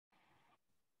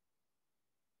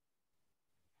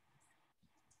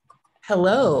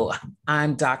Hello,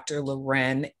 I'm Dr.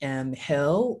 Loren M.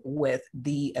 Hill with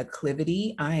The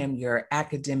Acclivity. I am your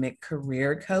academic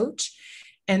career coach.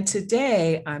 And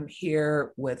today I'm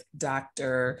here with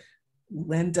Dr.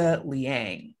 Linda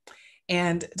Liang.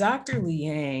 And Dr.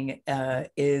 Liang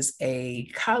is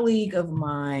a colleague of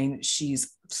mine.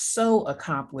 She's so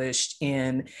accomplished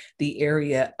in the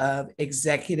area of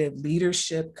executive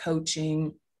leadership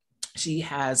coaching. She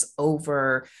has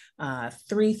over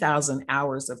 3,000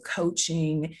 hours of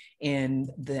coaching and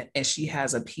she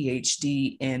has a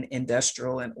PhD in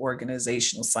industrial and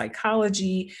organizational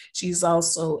psychology. She's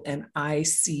also an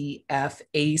ICF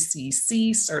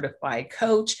ACC certified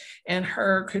coach, and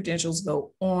her credentials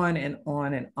go on and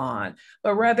on and on.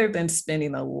 But rather than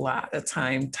spending a lot of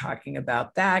time talking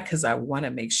about that, because I want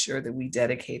to make sure that we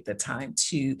dedicate the time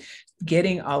to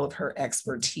getting all of her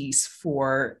expertise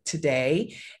for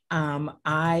today,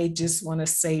 I just want to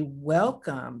say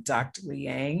welcome, Dr.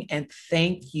 Liang, and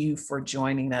thank you for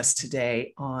joining us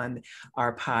today on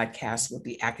our podcast with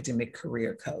the Academic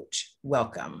Career Coach.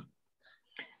 Welcome.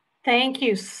 Thank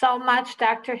you so much,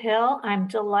 Dr. Hill. I'm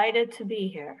delighted to be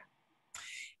here.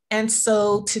 And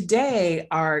so today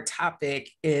our topic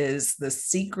is the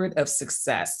secret of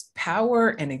success, power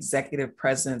and executive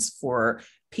presence for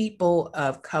people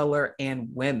of color and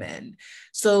women.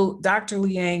 So Dr.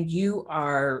 Liang, you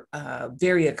are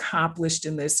very accomplished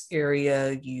in this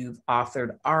area. You've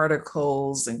authored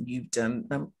articles and you've done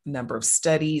a number of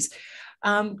studies.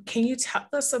 Can you tell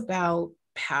us about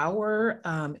power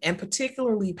and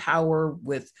particularly power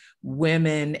with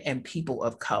women and people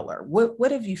of color?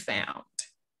 What have you found?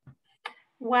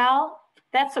 Well,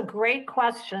 that's a great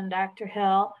question, Dr.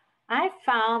 Hill. I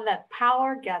found that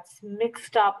power gets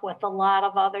mixed up with a lot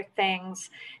of other things,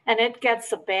 and it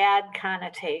gets a bad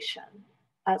connotation,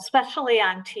 especially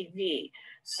on TV.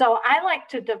 So I like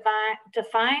to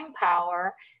define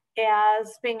power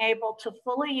as being able to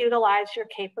fully utilize your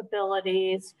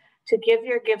capabilities, to give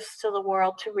your gifts to the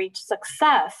world to reach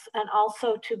success, and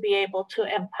also to be able to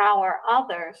empower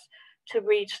others to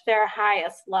reach their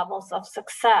highest levels of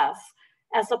success,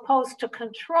 as opposed to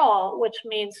control, which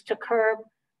means to curb,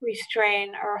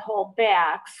 restrain, or hold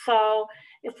back. So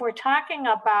if we're talking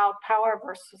about power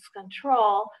versus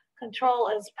control, control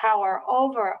is power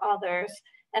over others,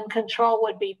 and control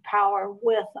would be power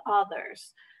with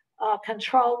others.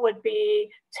 Control would be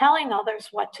telling others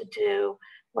what to do,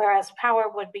 whereas power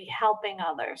would be helping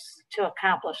others to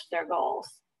accomplish their goals.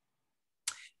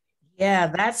 Yeah,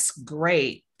 that's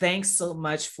great. Thanks so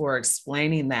much for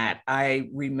explaining that. I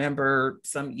remember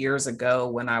some years ago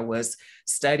when I was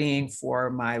studying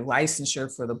for my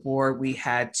licensure for the board, we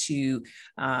had to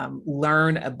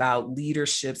learn about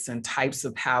leaderships and types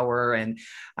of power. And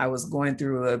I was going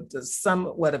through a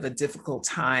somewhat of a difficult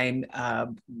time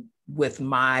with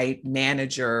my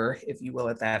manager, if you will,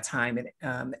 at that time.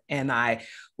 And I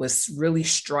was really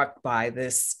struck by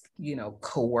this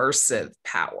coercive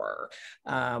power,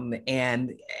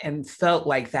 and felt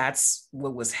like that's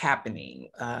what was happening.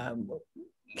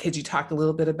 Could you talk a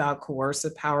little bit about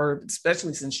coercive power,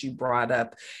 especially since you brought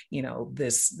up,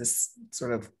 this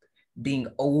sort of being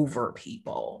over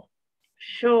people?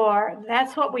 Sure,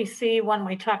 that's what we see when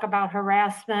we talk about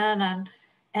harassment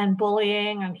and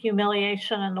bullying and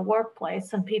humiliation in the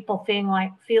workplace, and people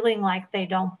feeling like they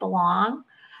don't belong,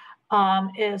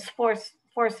 is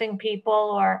forcing people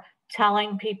or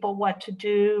telling people what to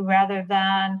do rather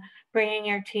than bringing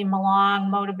your team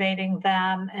along, motivating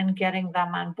them, and getting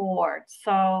them on board.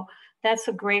 So that's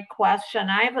a great question.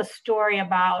 I have a story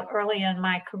about early in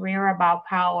my career about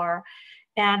power.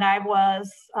 And there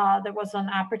was an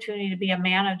opportunity to be a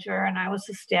manager, and I was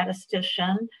a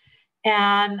statistician.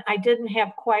 And I didn't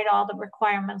have quite all the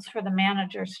requirements for the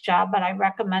manager's job, but I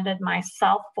recommended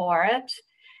myself for it.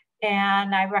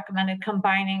 And I recommended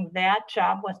combining that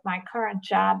job with my current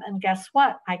job. And guess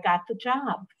what? I got the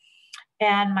job.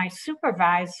 And my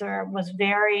supervisor was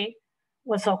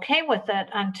okay with it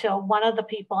until one of the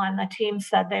people on the team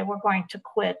said they were going to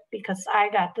quit because I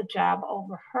got the job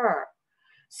over her.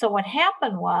 So what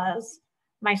happened was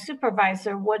my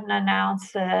supervisor wouldn't announce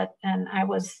it, and I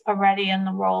was already in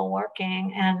the role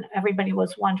working, and everybody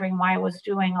was wondering why I was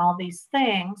doing all these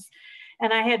things.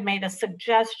 And I had made a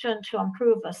suggestion to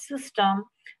improve a system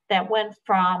that went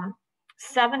from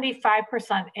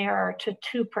 75% error to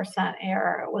 2%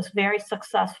 error. It was very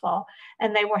successful.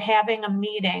 And they were having a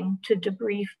meeting to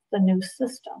debrief the new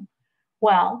system.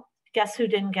 Well, guess who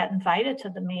didn't get invited to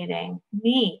the meeting?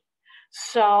 Me.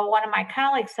 So one of my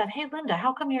colleagues said, "Hey, Linda,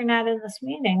 how come you're not in this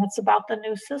meeting? It's about the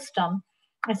new system."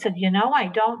 I said, I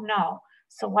don't know.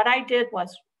 So what I did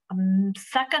was a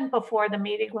second before the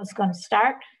meeting was going to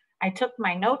start, I took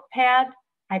my notepad,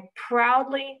 I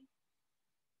proudly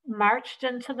marched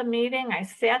into the meeting. I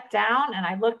sat down and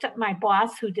I looked at my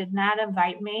boss who did not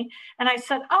invite me. And I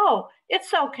said, "Oh,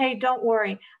 it's okay. Don't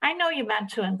worry. I know you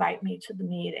meant to invite me to the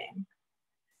meeting."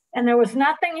 And there was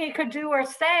nothing he could do or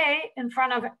say in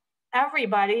front of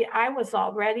everybody. I was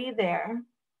already there.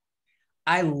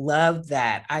 I love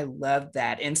that. I love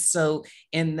that. And so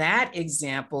in that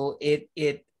example,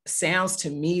 it sounds to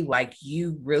me like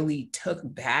you really took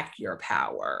back your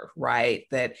power, right?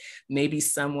 That maybe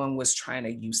someone was trying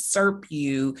to usurp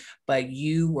you, but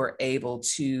you were able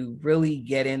to really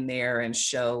get in there and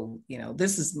show,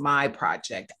 this is my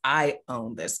project. I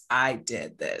own this. I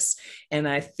did this. And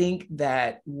I think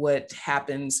that what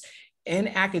happens in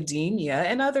academia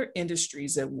and other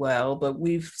industries as well, but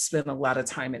we've spent a lot of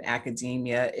time in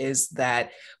academia, is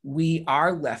that we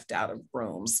are left out of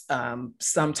rooms,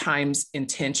 sometimes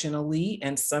intentionally,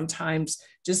 and sometimes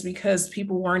just because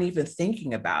people weren't even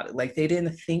thinking about it, like they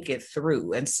didn't think it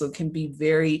through. And so it can be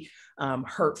very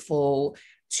hurtful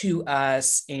to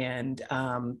us, and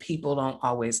people don't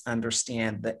always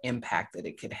understand the impact that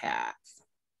it could have.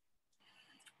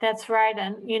 That's right.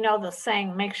 And you know the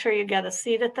saying, make sure you get a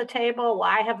seat at the table. Well,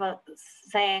 I have a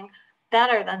saying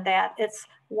better than that. It's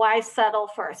why settle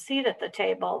for a seat at the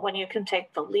table when you can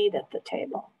take the lead at the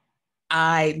table.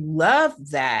 I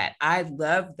love that. I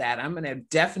love that. I'm going to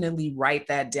definitely write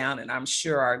that down, and I'm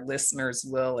sure our listeners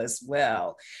will as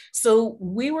well. So,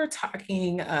 we were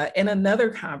talking in another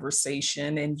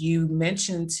conversation, and you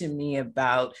mentioned to me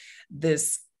about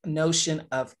this notion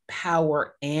of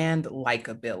power and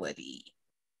likability.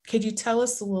 Could you tell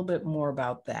us a little bit more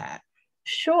about that?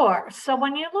 Sure. So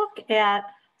when you look at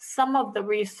some of the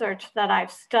research that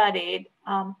I've studied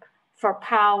for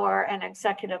power and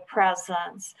executive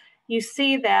presence, you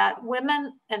see that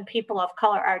women and people of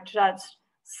color are judged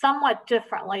somewhat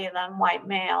differently than white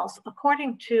males,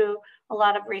 according to a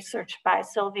lot of research by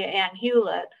Sylvia Ann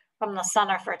Hewlett from the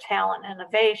Center for Talent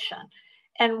Innovation.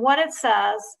 And what it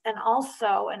says, and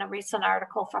also in a recent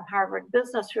article from Harvard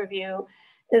Business Review,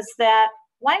 is that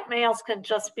white males can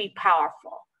just be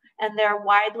powerful and they're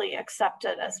widely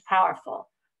accepted as powerful.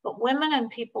 But women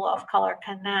and people of color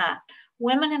cannot.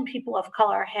 Women and people of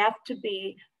color have to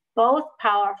be both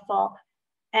powerful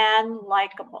and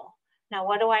likable. Now,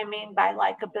 what do I mean by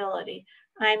likability?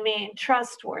 I mean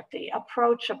trustworthy,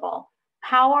 approachable,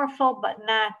 powerful, but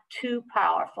not too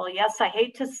powerful. Yes, I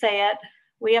hate to say it.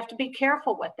 We have to be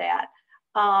careful with that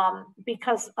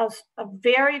because a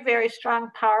very, very strong,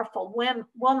 powerful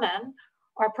woman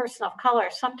or person of color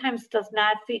sometimes does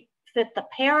not fit the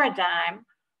paradigm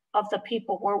of the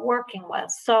people we're working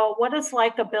with. So what does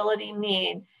likability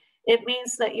mean? It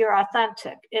means that you're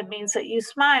authentic. It means that you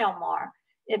smile more.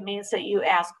 It means that you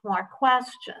ask more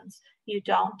questions. You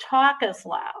don't talk as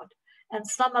loud. And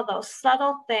some of those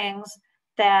subtle things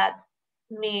that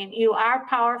mean you are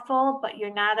powerful, but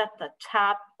you're not at the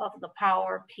top of the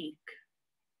power peak.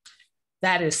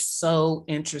 That is so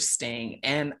interesting.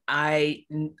 And I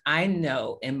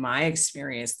know in my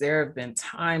experience, there have been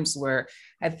times where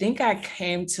I think I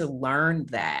came to learn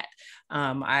that.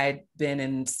 I'd been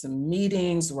in some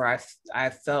meetings where I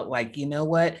felt like, you know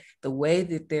what, the way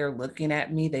that they're looking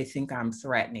at me, they think I'm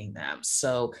threatening them.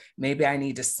 So maybe I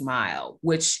need to smile,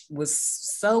 which was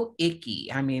so icky.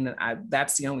 I mean,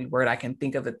 that's the only word I can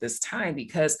think of at this time,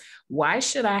 because why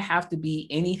should I have to be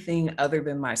anything other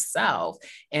than myself?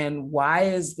 And why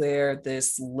is there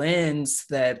this lens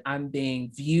that I'm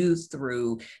being viewed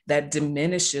through that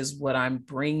diminishes what I'm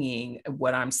bringing,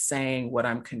 what I'm saying, what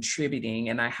I'm contributing?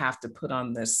 And I have to put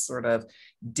on this sort of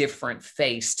different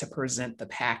face to present the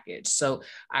package. So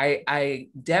I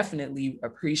definitely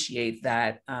appreciate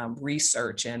that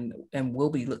research, and we'll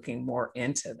be looking more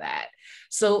into that.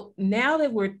 So now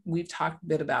that we've talked a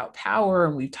bit about power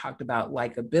and we've talked about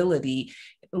likability,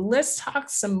 let's talk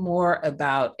some more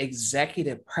about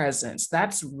executive presence.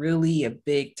 That's really a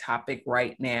big topic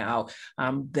right now.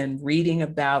 Been reading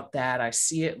about that. I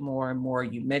see it more and more.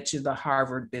 You mentioned the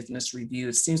Harvard Business Review.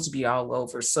 It seems to be all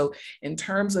over. So in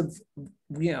terms of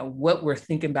what we're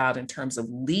thinking about in terms of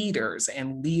leaders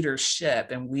and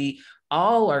leadership, and we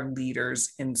all are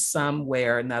leaders in some way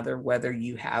or another, whether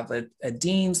you have a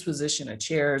dean's position, a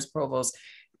chair's, provost,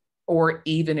 or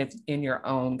even if in your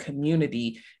own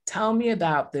community. Tell me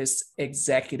about this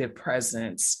executive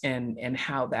presence and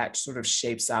how that sort of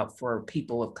shapes out for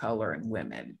people of color and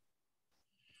women.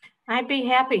 I'd be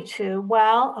happy to.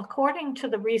 Well, according to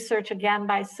the research again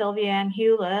by Sylvia Ann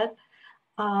Hewlett,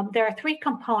 there are three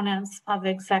components of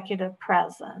executive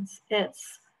presence.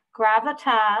 It's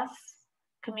gravitas,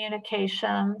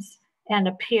 communications, and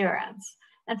appearance.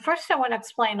 And first, I want to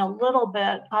explain a little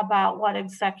bit about what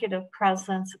executive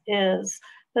presence is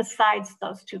besides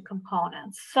those two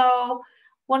components. So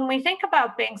when we think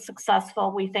about being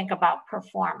successful, we think about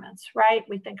performance, right?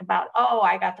 We think about, oh,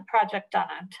 I got the project done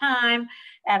on time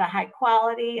at a high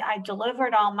quality. I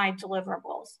delivered all my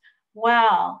deliverables.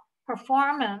 Well,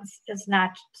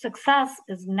 success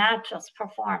is not just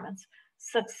performance.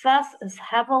 Success is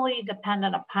heavily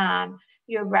dependent upon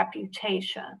your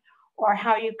reputation or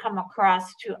how you come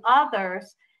across to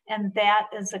others, and that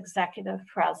is executive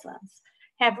presence.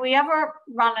 Have we ever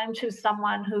run into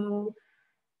someone who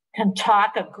can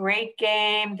talk a great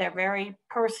game? They're very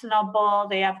personable,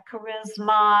 they have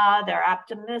charisma, they're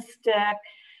optimistic,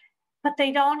 but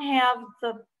they don't have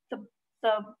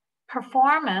the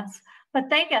performance, but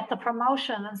they get the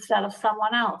promotion instead of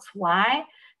someone else. Why?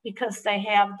 Because they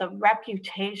have the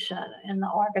reputation in the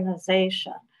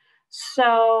organization.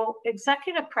 So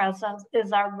executive presence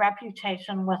is our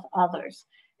reputation with others.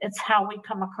 It's how we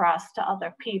come across to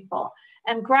other people.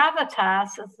 And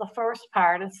gravitas is the first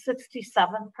part, it's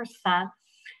 67%.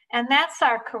 And that's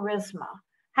our charisma.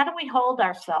 How do we hold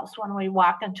ourselves when we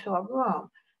walk into a room?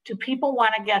 Do people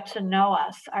want to get to know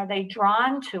us? Are they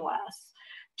drawn to us?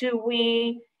 Do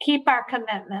we keep our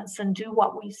commitments and do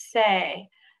what we say?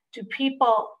 Do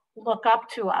people look up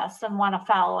to us and want to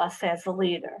follow us as a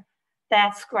leader?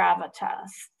 That's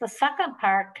gravitas. The second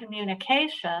part,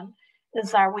 communication,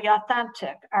 is, are we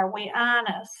authentic? Are we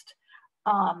honest?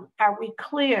 Are we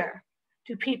clear?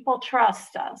 Do people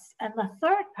trust us? And the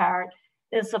third part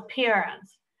is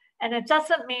appearance. And it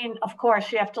doesn't mean, of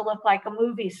course, you have to look like a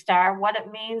movie star. What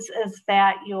it means is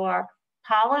that you're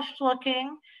polished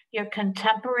looking, you're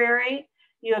contemporary,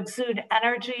 you exude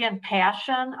energy and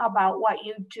passion about what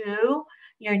you do,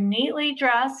 you're neatly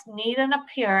dressed, neat in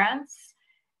appearance,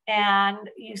 and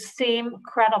you seem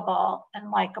credible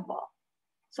and likable.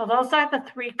 So those are the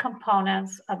three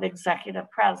components of executive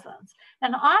presence.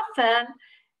 And often,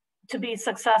 to be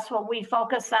successful, we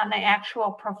focus on the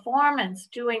actual performance,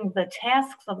 doing the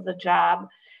tasks of the job,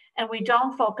 and we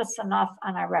don't focus enough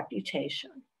on our reputation.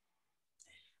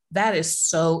 That is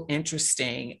so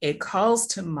interesting. It calls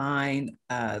to mind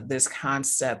this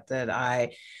concept that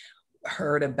I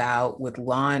heard about with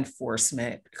law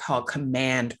enforcement called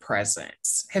command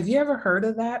presence. Have you ever heard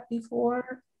of that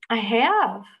before? I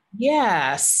have.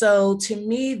 Yeah, so to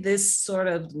me, this sort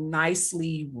of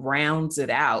nicely rounds it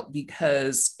out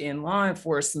because in law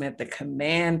enforcement, the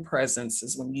command presence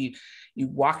is when you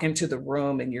walk into the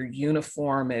room and your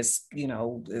uniform is,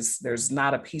 there's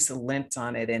not a piece of lint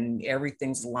on it and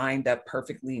everything's lined up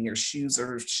perfectly and your shoes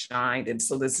are shined. And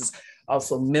so this is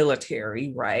also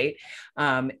military, right?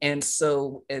 And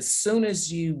so as soon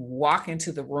as you walk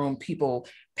into the room, people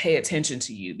pay attention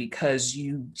to you because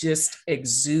you just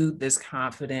exude this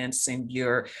confidence in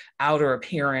your outer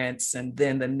appearance. And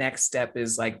then the next step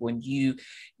is like when you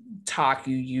talk,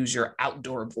 you use your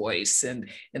outdoor voice and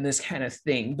this kind of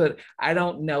thing. But I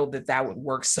don't know that that would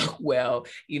work so well,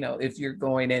 if you're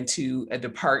going into a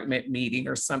department meeting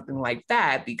or something like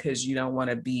that, because you don't want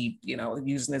to be,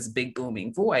 using this big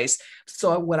booming voice.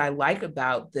 So what I like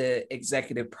about the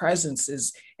executive presence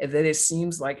is that it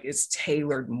seems like it's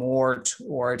tailored more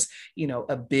towards,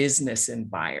 a business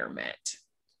environment.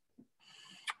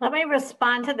 Let me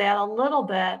respond to that a little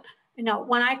bit.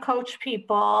 When I coach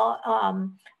people,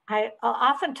 I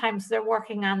oftentimes they're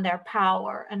working on their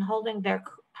power and holding their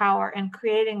power and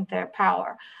creating their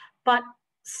power. But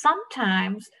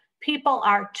sometimes people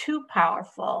are too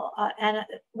powerful, and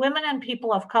women and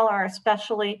people of color are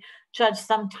especially judged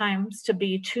sometimes to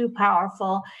be too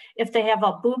powerful if they have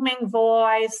a booming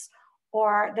voice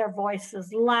or their voice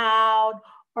is loud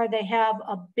or they have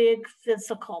a big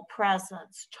physical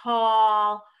presence,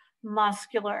 tall,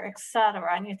 muscular,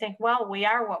 etc. And you think, well, we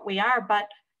are what we are, but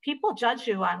people judge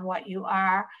you on what you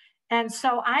are. And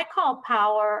so I call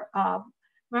power,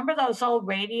 remember those old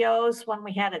radios when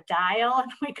we had a dial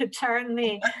and we could turn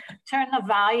the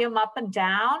volume up and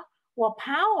down? Well,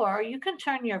 power, you can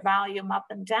turn your volume up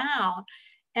and down.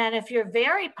 And if you're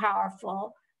very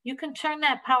powerful, you can turn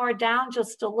that power down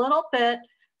just a little bit,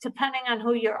 depending on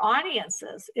who your audience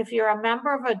is. If you're a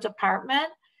member of a department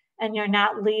and you're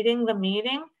not leading the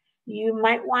meeting, you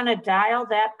might want to dial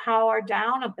that power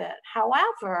down a bit.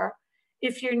 However,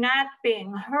 if you're not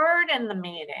being heard in the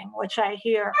meeting, which I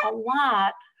hear a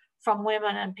lot from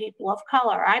women and people of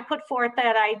color, I put forth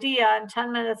that idea and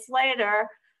 10 minutes later,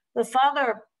 this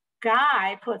other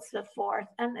guy puts it forth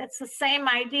and it's the same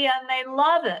idea and they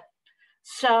love it.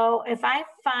 So if I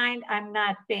find I'm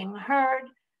not being heard,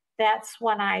 that's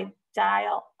when I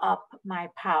dial up my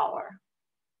power.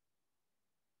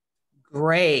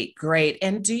 Great, great.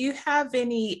 And do you have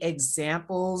any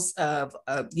examples of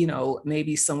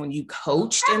maybe someone you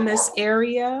coached in this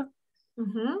area?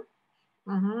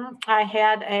 Mm-hmm. Mm-hmm. I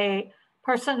had a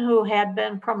person who had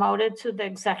been promoted to the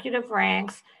executive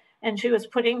ranks, and she was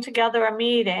putting together a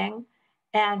meeting,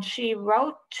 and she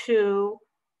wrote to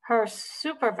her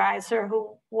supervisor,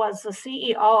 who was the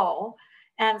CEO,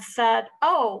 and said,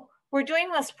 "Oh, we're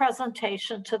doing this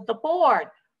presentation to the board.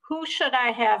 Who should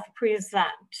I have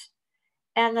present?"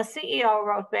 And the CEO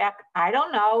wrote back, "I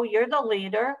don't know. You're the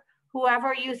leader,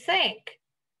 whoever you think."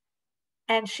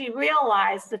 And she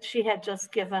realized that she had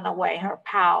just given away her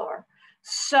power.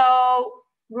 So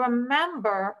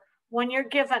remember, when you're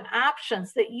given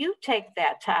options, that you take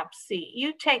that top seat,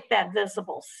 you take that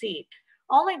visible seat.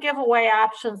 Only give away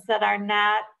options that are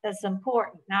not as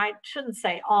important. Now, I shouldn't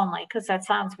say only, because that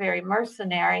sounds very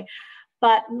mercenary,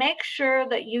 but make sure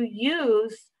that you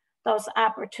use those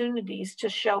opportunities to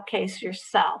showcase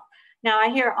yourself. Now, I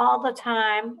hear all the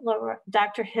time,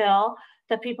 Dr. Hill,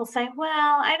 that people say,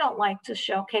 well, I don't like to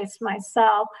showcase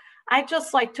myself. I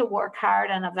just like to work hard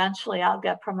and eventually I'll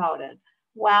get promoted.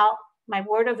 Well, my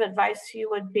word of advice to you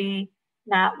would be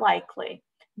not likely.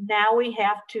 Now we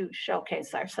have to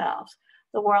showcase ourselves.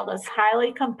 The world is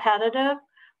highly competitive.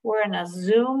 We're in a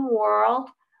Zoom world.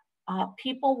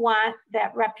 People want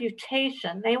that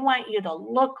reputation. They want you to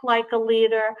look like a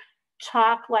leader,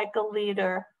 talk like a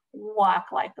leader, walk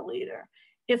like a leader.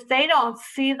 If they don't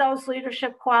see those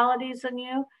leadership qualities in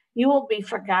you, you will be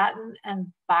forgotten and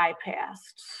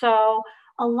bypassed. So,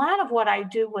 a lot of what I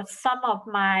do with some of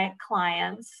my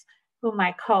clients, whom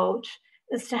I coach,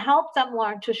 is to help them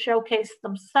learn to showcase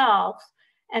themselves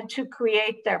and to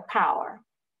create their power.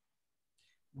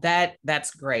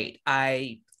 That's great.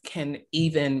 I can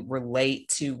even relate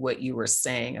to what you were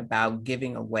saying about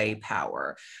giving away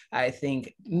power. I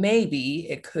think maybe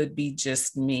it could be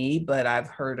just me, but I've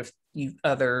heard of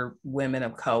other women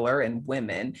of color and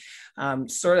women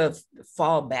sort of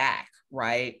fall back,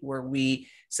 right? Where we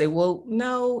say, well,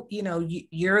 no,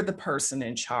 you're the person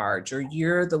in charge, or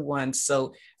you're the one.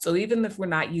 So even if we're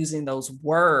not using those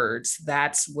words,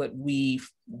 that's what we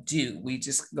do. We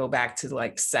just go back to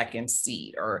like second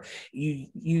seat. Or you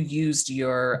used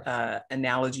your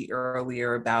analogy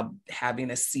earlier about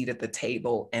having a seat at the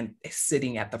table and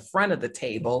sitting at the front of the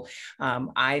table.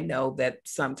 I know that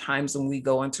sometimes when we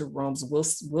go into rooms,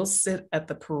 we'll sit at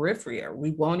the periphery.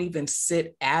 We won't even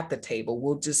sit at the table.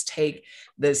 We'll just take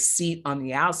the seat on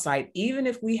the outside, even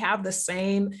if we have the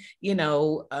same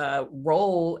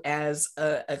role as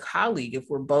a colleague. If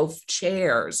we're both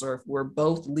chairs or if we're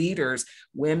both leaders,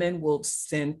 women will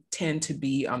tend to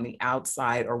be on the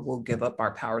outside, or will give up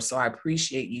our power. So I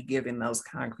appreciate you giving those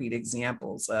concrete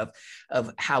examples of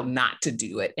how not to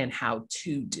do it and how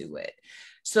to do it.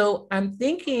 So I'm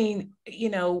thinking,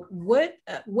 what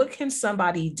can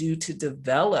somebody do to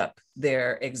develop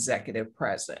their executive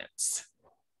presence?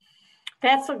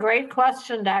 That's a great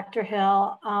question, Dr.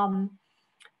 Hill.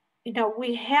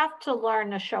 We have to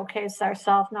learn to showcase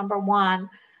ourselves, number one.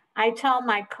 I tell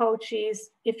my coaches,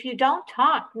 if you don't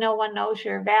talk, no one knows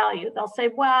your value. They'll say,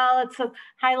 well, it's a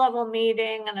high-level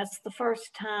meeting and it's the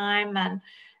first time.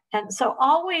 And so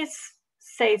always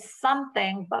say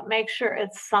something, but make sure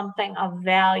it's something of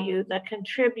value that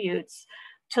contributes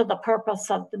to the purpose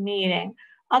of the meeting.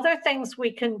 Other things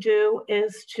we can do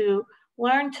is to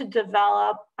learn to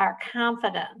develop our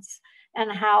confidence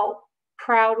and how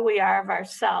proud we are of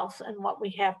ourselves and what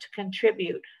we have to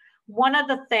contribute. One of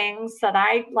the things that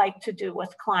I like to do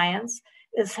with clients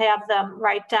is have them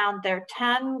write down their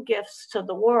 10 gifts to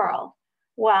the world.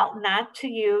 Well, not to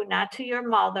you, not to your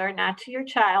mother, not to your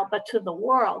child, but to the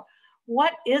world.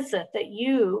 What is it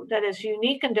that is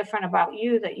unique and different about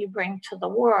you that you bring to the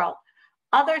world?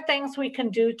 Other things we can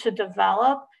do to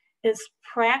develop is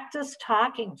practice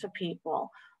talking to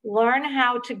people. Learn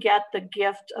how to get the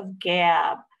gift of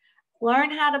gab.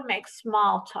 Learn how to make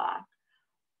small talk.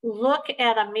 Look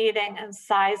at a meeting and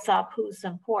size up who's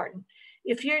important.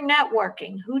 If you're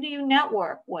networking, who do you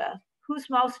network with?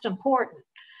 Who's most important?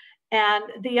 And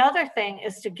the other thing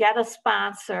is to get a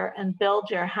sponsor and build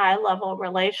your high-level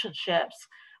relationships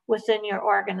within your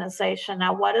organization.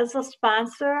 Now, what is a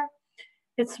sponsor?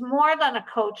 It's more than a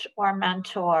coach or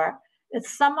mentor.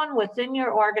 It's someone within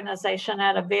your organization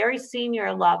at a very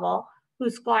senior level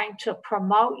who's going to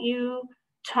promote you,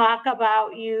 talk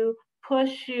about you,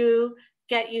 push you,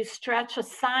 get you stretch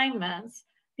assignments,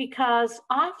 because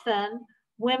often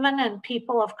women and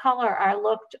people of color are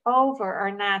looked over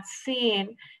or not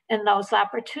seen in those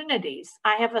opportunities.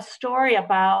 I have a story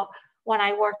about when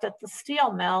I worked at the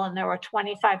steel mill and there were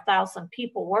 25,000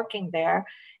 people working there,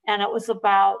 and it was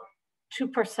about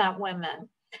 2% women.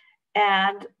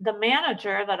 And the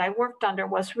manager that I worked under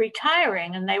was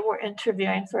retiring and they were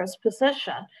interviewing for his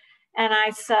position. And I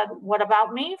said, what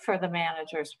about me for the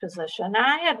manager's position? And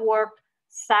I had worked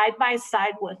side by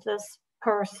side with this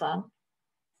person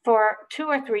for 2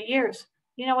 or 3 years.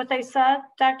 You know what they said,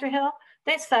 Dr. Hill?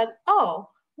 They said, oh,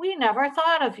 we never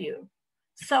thought of you.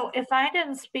 So if I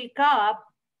didn't speak up,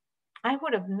 I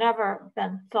would have never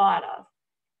been thought of.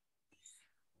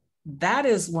 That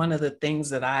is one of the things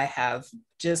that I have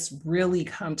just really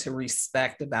come to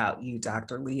respect about you,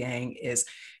 Dr. Liang, is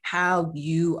how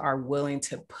you are willing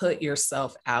to put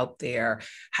yourself out there,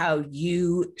 how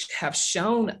you have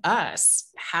shown us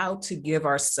how to give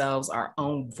ourselves our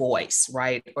own voice,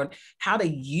 right? Or how to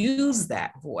use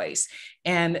that voice.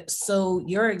 And so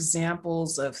your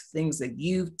examples of things that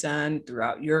you've done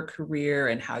throughout your career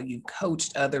and how you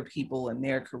coached other people in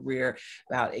their career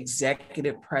about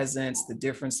executive presence, the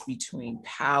difference between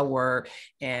power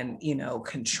and,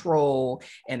 control,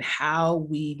 and how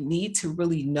we need to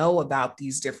really know about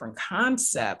these different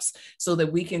concepts so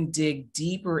that we can dig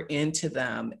deeper into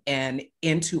them and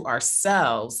into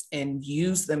ourselves and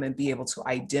use them and be able to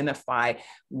identify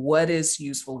what is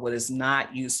useful, what is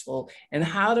not useful, and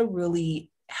how to really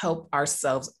help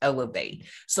ourselves elevate.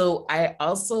 So I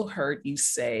also heard you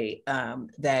say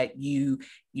that you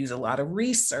use a lot of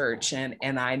research, and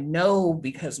I know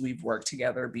because we've worked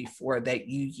together before that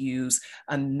you use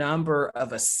a number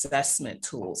of assessment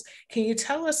tools. Can you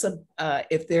tell us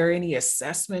if there are any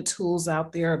assessment tools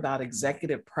out there about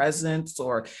executive presence,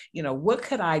 or what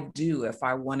could I do if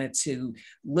I wanted to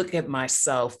look at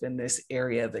myself in this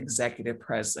area of executive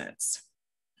presence?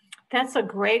 That's a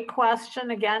great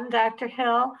question again, Dr.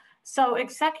 Hill. So,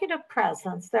 executive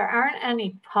presence, there aren't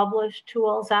any published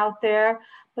tools out there,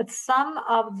 but some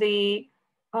of the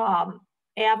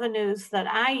avenues that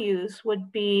I use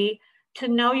would be to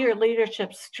know your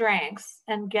leadership strengths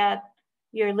and get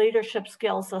your leadership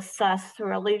skills assessed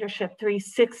through a Leadership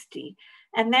 360.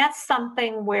 And that's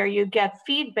something where you get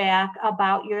feedback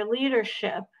about your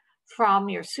leadership from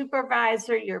your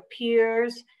supervisor, your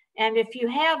peers, and if you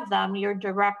have them, your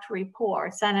direct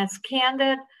reports. And it's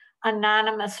candid,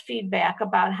 anonymous feedback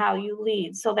about how you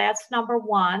lead. So that's number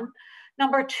one.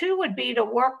 Number two would be to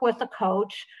work with a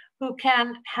coach who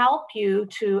can help you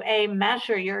to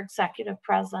measure your executive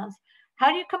presence.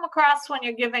 How do you come across when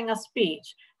you're giving a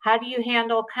speech? How do you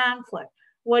handle conflict?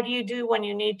 What do you do when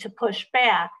you need to push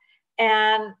back?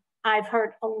 And I've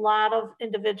heard a lot of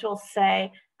individuals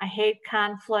say, I hate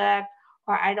conflict,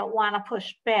 or I don't want to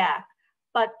push back.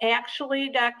 But actually,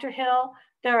 Dr. Hill,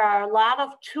 there are a lot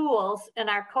of tools in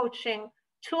our coaching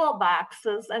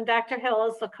toolboxes, and Dr. Hill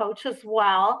is the coach as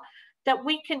well, that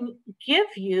we can give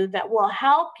you that will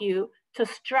help you to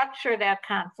structure that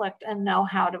conflict and know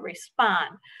how to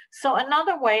respond. So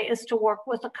another way is to work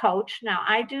with a coach. Now,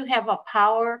 I do have a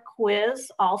power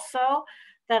quiz also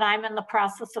that I'm in the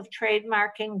process of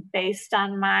trademarking based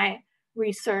on my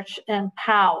research in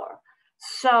power.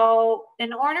 So,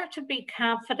 in order to be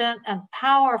confident and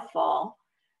powerful,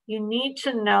 you need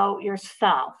to know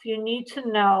yourself. You need to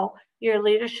know your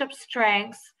leadership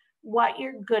strengths, what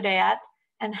you're good at,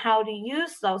 and how to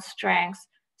use those strengths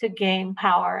to gain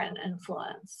power and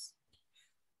influence.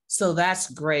 So that's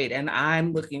great, and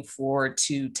I'm looking forward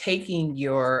to taking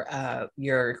your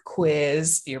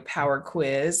quiz, your power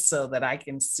quiz, so that I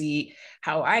can see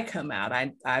how I come out.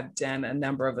 I've done a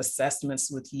number of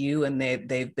assessments with you, and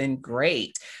they've been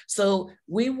great. So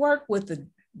we work with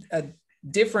a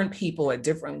different people at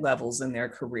different levels in their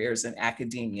careers in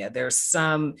academia. There's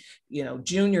some,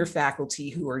 junior faculty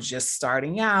who are just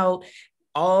starting out,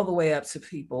 all the way up to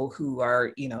people who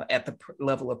are, at the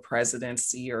level of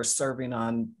presidency or serving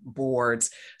on boards.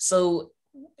 So,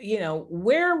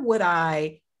 where would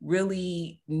I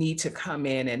really need to come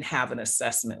in and have an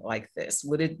assessment like this?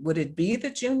 Would it be the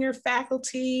junior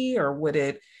faculty, or would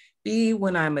it be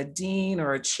when I'm a dean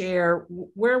or a chair?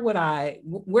 Where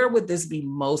would this be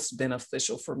most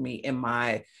beneficial for me in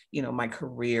my, my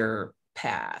career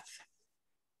path?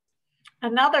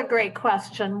 Another great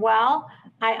question. Well,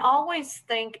 I always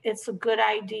think it's a good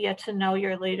idea to know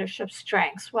your leadership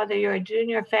strengths, whether you're a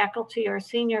junior faculty or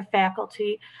senior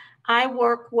faculty. I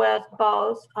work with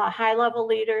both high level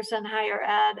leaders in higher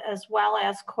ed as well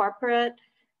as corporate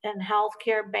and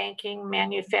healthcare, banking,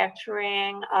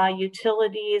 manufacturing,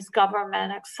 utilities,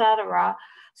 government, etc.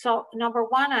 So, number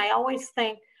one, I always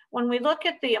think when we look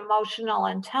at the emotional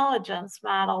intelligence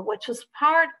model, which is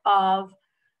part of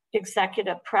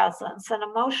executive presence. And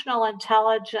emotional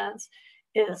intelligence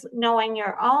is knowing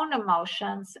your own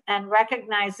emotions and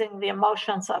recognizing the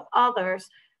emotions of others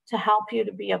to help you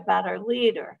to be a better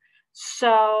leader.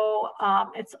 So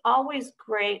it's always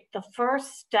great. The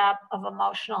first step of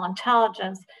emotional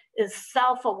intelligence is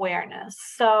self-awareness.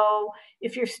 So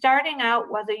if you're starting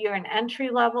out, whether you're an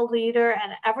entry-level leader,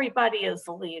 and everybody is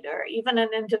a leader, even an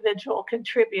individual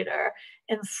contributor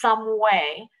in some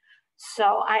way.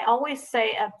 So I always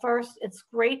say at first, it's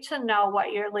great to know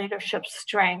what your leadership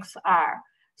strengths are.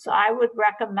 So I would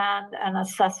recommend an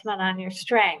assessment on your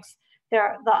strengths. There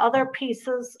are the other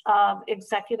pieces of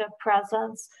executive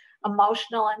presence,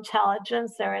 emotional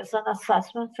intelligence. There is an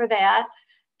assessment for that.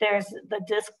 There's the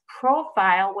DISC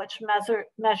profile, which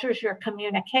measures your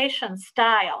communication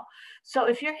style. So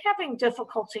if you're having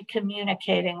difficulty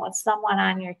communicating with someone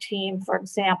on your team, for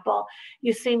example,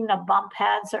 you seem to bump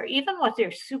heads, or even with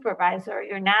your supervisor,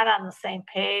 you're not on the same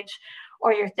page,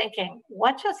 or you're thinking,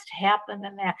 what just happened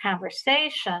in that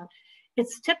conversation?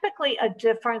 It's typically a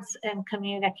difference in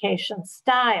communication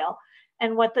style.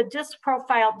 And what the DISC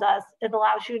profile does, it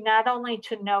allows you not only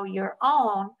to know your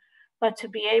own, but to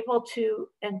be able to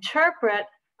interpret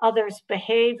others'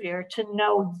 behavior, to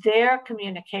know their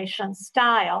communication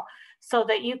style, so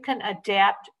that you can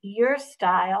adapt your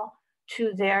style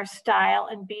to their style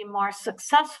and be more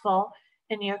successful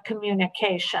in your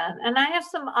communication. And I have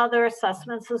some other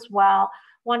assessments as well.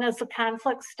 One is a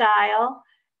conflict style,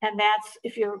 and that's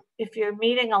if you're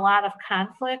meeting a lot of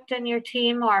conflict in your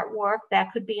team or at work,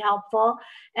 that could be helpful.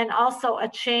 And also a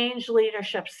change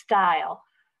leadership style,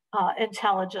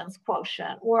 intelligence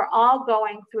quotient. We're all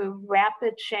going through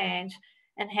rapid change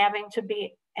and having to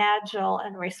be agile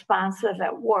and responsive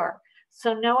at work.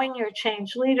 So knowing your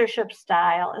change leadership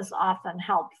style is often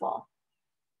helpful.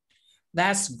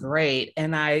 That's great.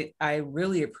 And I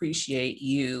really appreciate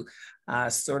you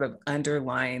sort of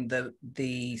underline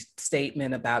the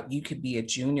statement about you could be a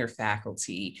junior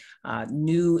faculty,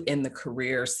 new in the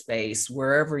career space,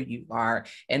 wherever you are.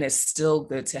 And it's still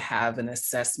good to have an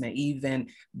assessment, even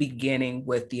beginning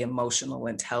with the emotional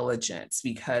intelligence,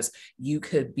 because you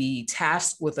could be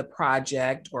tasked with a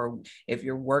project, or if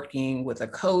you're working with a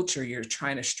coach or you're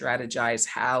trying to strategize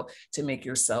how to make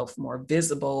yourself more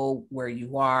visible where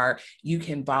you are, you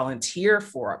can volunteer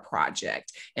for a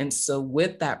project. And so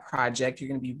with that project, you're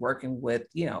going to be working with,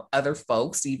 other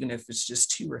folks, even if it's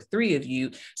just 2 or 3 of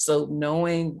you. So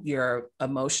knowing your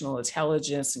emotional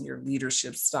intelligence and your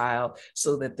leadership style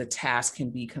so that the task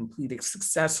can be completed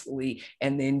successfully.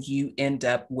 And then you end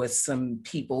up with some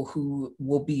people who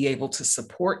will be able to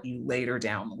support you later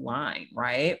down the line,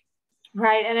 right?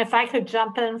 Right. And if I could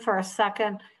jump in for a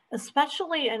second,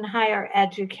 especially in higher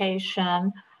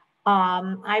education,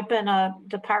 I've been a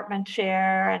department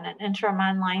chair and an interim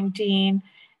online dean.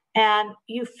 And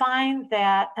you find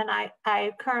that, and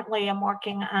I currently am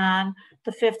working on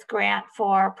the 5th grant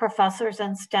for professors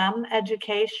in STEM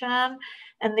education.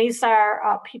 And these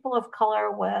are people of color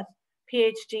with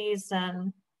PhDs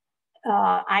in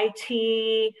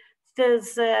IT,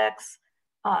 physics,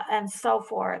 and so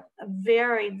forth.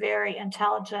 Very, very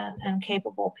intelligent and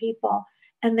capable people.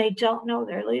 And they don't know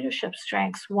their leadership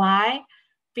strengths. Why?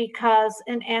 Because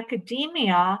in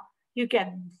academia, you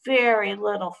get very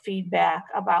little feedback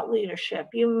about leadership.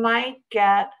 You might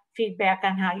get feedback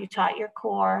on how you taught your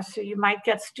course, or you might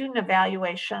get student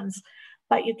evaluations,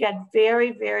 but you get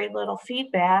very, very little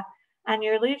feedback on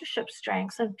your leadership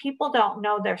strengths. And people don't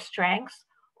know their strengths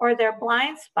or their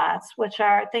blind spots, which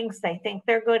are things they think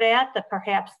they're good at that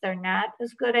perhaps they're not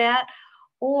as good at,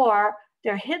 or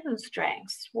their hidden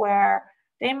strengths where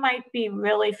they might be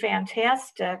really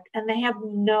fantastic and they have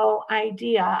no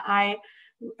idea.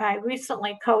 I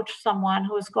recently coached someone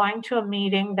who was going to a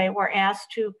meeting. They were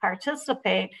asked to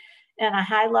participate in a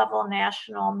high-level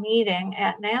national meeting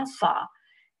at NASA.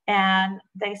 And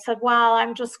they said, well,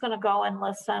 I'm just going to go and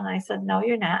listen. I said, no,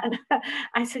 you're not.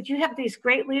 I said, you have these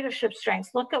great leadership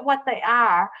strengths. Look at what they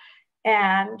are.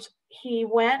 And he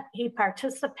went, he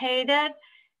participated,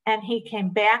 and he came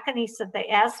back and he said, they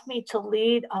asked me to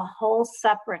lead a whole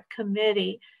separate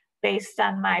committee based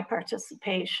on my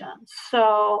participation.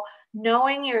 So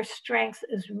knowing your strengths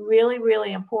is really,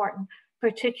 really important,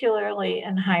 particularly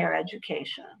in higher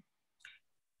education.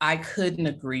 I couldn't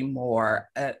agree more,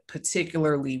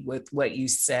 particularly with what you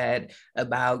said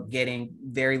about getting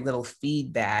very little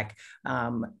feedback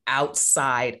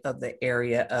outside of the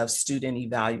area of student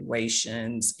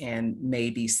evaluations, and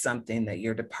maybe something that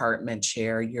your department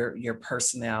chair, your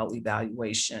personnel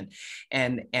evaluation,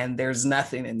 and there's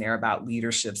nothing in there about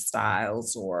leadership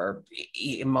styles or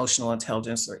emotional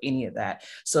intelligence or any of that.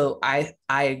 So I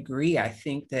agree. I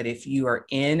think that if you are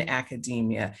in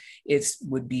academia, it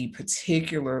would be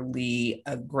particularly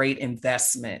a great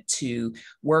investment to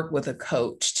work with a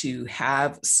coach to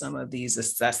have some of these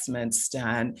assessments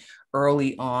done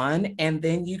early on, and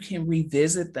then you can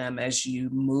revisit them as you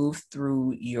move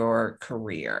through your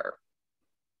career.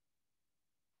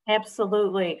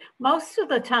 Absolutely. Most of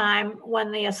the time,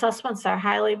 when the assessments are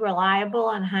highly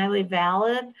reliable and highly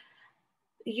valid,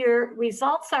 your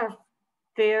results are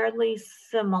fairly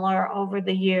similar over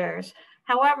the years.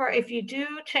 However, if you do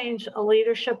change a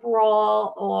leadership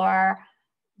role or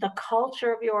the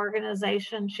culture of your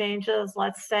organization changes,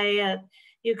 let's say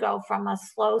you go from a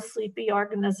slow, sleepy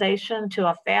organization to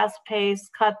a fast-paced,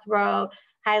 cutthroat,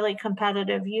 highly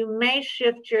competitive, you may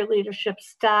shift your leadership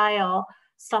style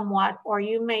somewhat, or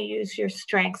you may use your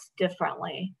strengths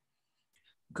differently.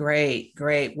 Great,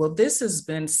 great. Well, this has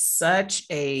been such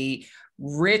a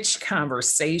rich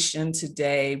conversation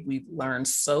today. We've learned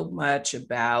so much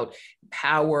about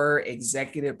power,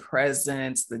 executive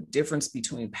presence, the difference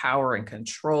between power and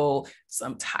control,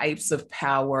 some types of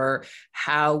power,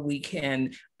 how we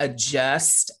can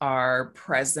adjust our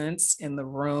presence in the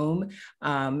room,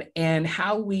 and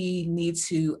how we need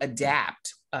to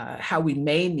adapt. How we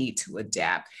may need to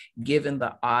adapt given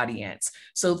the audience.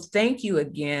 So thank you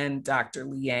again, Dr.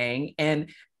 Liang. And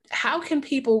how can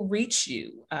people reach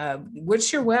you?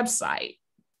 What's your website?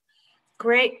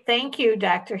 Great. Thank you,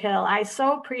 Dr. Hill. I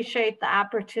so appreciate the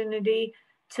opportunity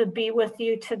to be with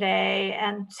you today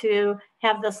and to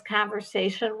have this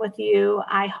conversation with you.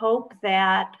 I hope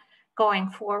that going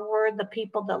forward, the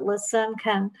people that listen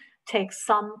can take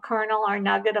some kernel or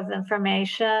nugget of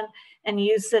information and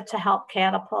use it to help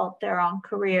catapult their own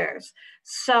careers.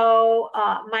 So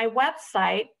my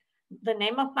website, the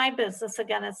name of my business,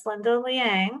 again, it's Linda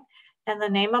Liang, and the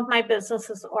name of my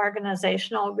business is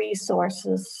Organizational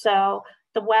Resources. So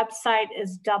the website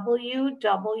is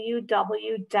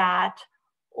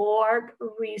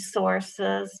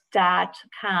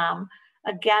www.orgresources.com.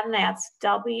 Again, that's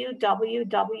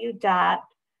www.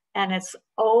 And it's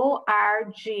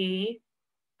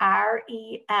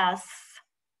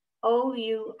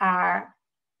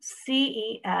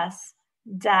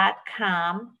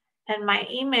ORGRESOURCES.com. And my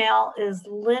email is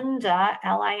Linda,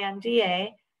 Linda,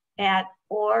 at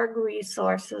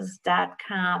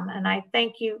orgresources.com. And I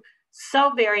thank you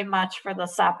so very much for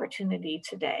this opportunity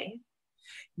today.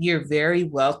 You're very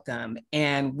welcome.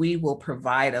 And we will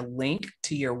provide a link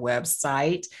to your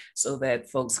website so that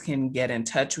folks can get in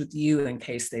touch with you in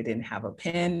case they didn't have a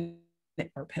pen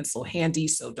or pencil handy.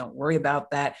 So don't worry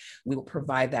about that. We will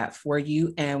provide that for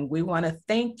you. And we want to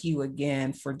thank you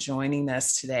again for joining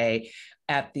us today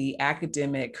at the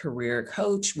Academic Career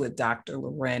Coach with Dr.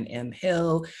 Loren M.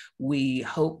 Hill. We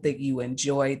hope that you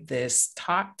enjoyed this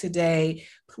talk today.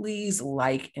 Please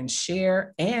like and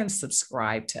share and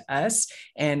subscribe to us.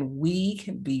 And we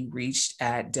can be reached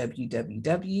at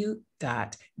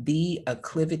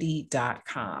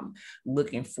www.theacclivity.com.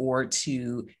 Looking forward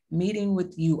to meeting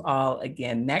with you all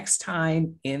again next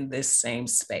time in this same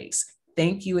space.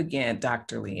 Thank you again,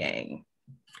 Dr. Liang.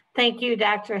 Thank you,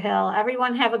 Dr. Hill.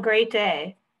 Everyone have a great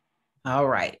day. All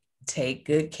right. Take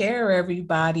good care,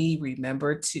 everybody.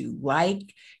 Remember to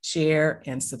like, share,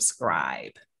 and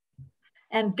subscribe.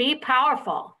 And be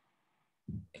powerful.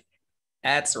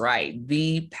 That's right.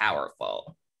 Be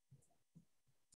powerful.